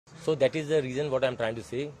So that is the reason what I am trying to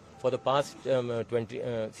say. For the past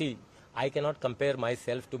 20, I cannot compare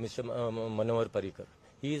myself to Mr. Manohar Parikar.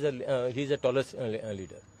 He is a tallest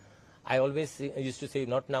leader. I always used to say,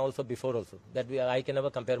 not now also, before also, that I can never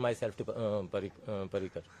compare myself to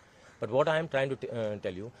Parikar. But what I am trying to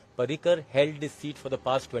tell you, Parikar held this seat for the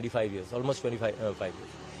past 25 years, almost 25 years.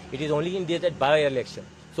 It is only in that by-election.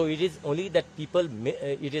 So it is only that people,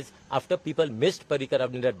 it is after people missed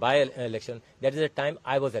Parikar in that by-election, that is the time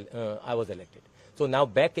I was elected. So now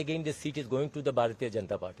back again, this seat is going to the Bharatiya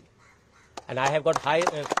Janata Party. And I have got high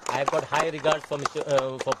regards for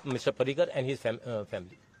Mr. Parikar and his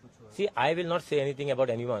family. See, I will not say anything about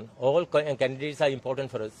anyone. All candidates are important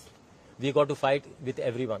for us. We got to fight with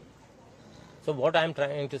everyone. So what I am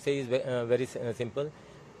trying to say is very simple.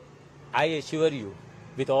 I assure you,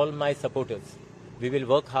 with all my supporters, we will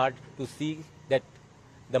work hard to see that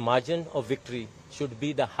the margin of victory should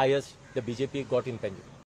be the highest the BJP got in Panaji.